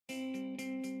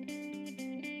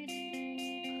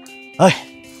Ay.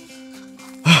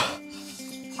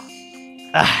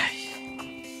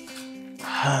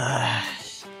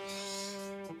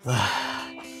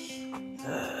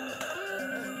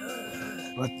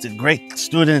 But the great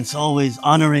students always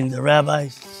honoring the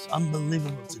rabbis. It's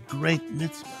unbelievable. It's a great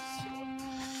mitzvah.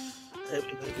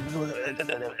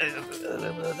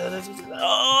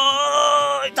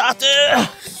 Oh,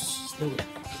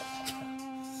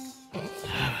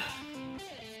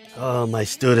 oh, my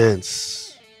students.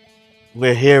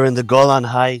 We're here in the Golan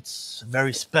Heights, a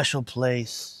very special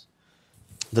place.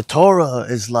 The Torah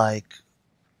is like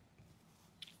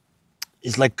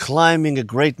climbing a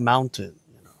great mountain.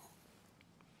 You know,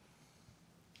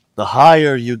 the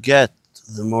higher you get,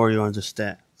 the more you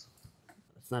understand.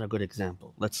 That's not a good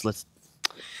example. Let's.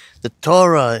 The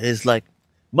Torah is like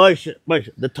Moshe.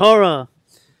 The Torah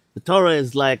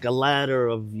is like a ladder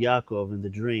of Yaakov in the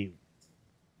dream.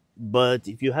 But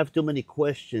if you have too many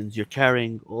questions, you're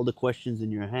carrying all the questions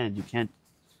in your hand. You can't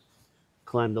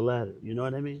climb the ladder. You know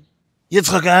what I mean?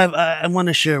 Yitzchak, I want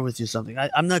to share with you something.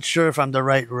 I'm not sure if I'm the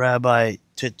right rabbi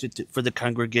for the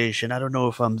congregation. I don't know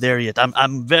if I'm there yet.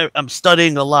 I'm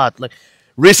studying a lot. Like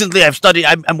recently,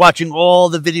 I'm watching all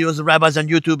the videos of rabbis on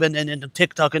YouTube and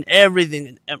TikTok and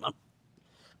everything.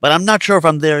 But I'm not sure if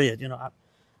I'm there yet. You know,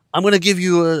 I'm going to give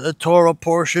you a Torah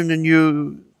portion, and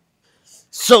you.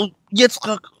 So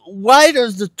Yitzchak, why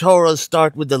does the Torah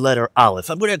start with the letter Aleph?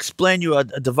 I'm going to explain you a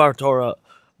Devar Torah.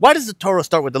 Why does the Torah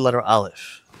start with the letter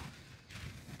Aleph?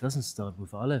 It doesn't start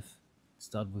with Aleph. It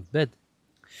starts with Bet.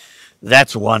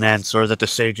 That's one answer that the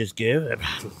sages give.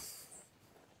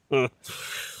 But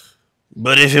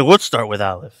if it would start with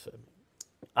Aleph,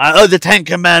 the Ten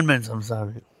Commandments. I'm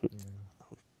sorry. Yeah.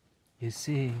 You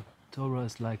see, Torah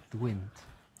is like the wind.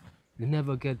 You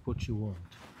never get what you want.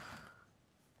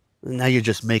 Now you're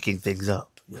just making things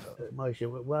up. You know, Moshe,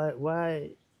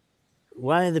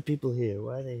 why are the people here?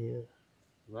 Why are they here?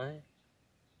 Why?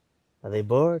 Are they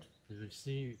bored? To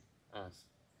receive us.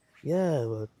 Yeah,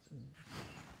 well,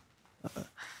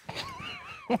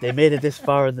 they made it this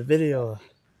far in the video.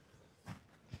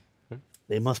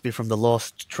 They must be from the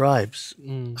lost tribes.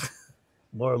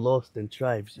 More lost than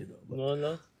tribes, you know. More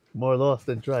lost? More lost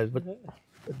than tribes, but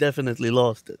definitely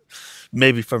lost.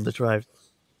 Maybe from the tribes.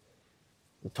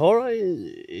 The Torah,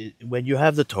 when you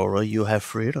have the Torah, you have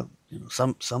freedom. You know,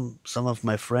 some of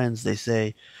my friends, they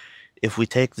say, if we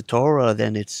take the Torah,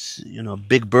 then it's, you know, a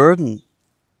big burden.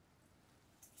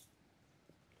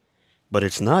 But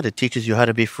it's not. It teaches you how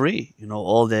to be free. You know,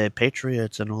 all the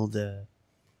patriots and all the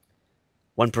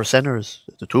 1%ers,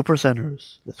 the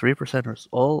 2%ers, the 3%ers,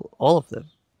 all of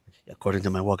them. According to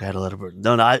my walk, I had a lot of burden.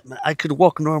 No, I could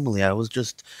walk normally. I was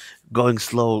just going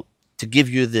slow to give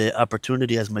you the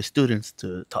opportunity as my students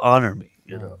to honor me.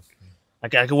 You know, I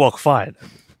could walk fine.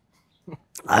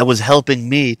 I was helping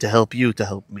me to help you to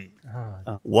help me.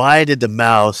 Why did the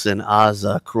mouse in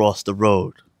Gaza cross the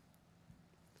road?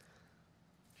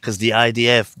 Because the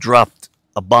IDF dropped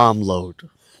a bomb load.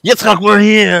 Yitzchak, we're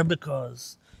here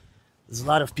because there's a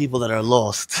lot of people that are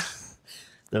lost.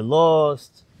 They're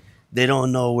lost. They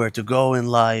don't know where to go in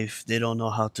life. They don't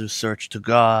know how to search to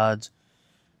God.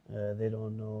 They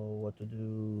don't know what to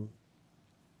do.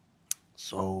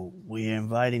 So we're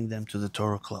inviting them to the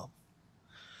Torah Club.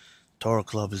 Torah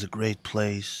Club is a great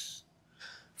place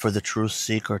for the truth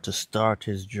seeker to start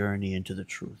his journey into the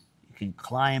truth. You can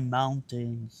climb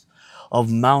mountains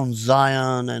of Mount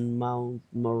Zion and Mount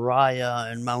Moriah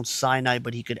and Mount Sinai,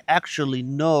 but he could actually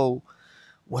know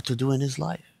what to do in his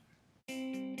life.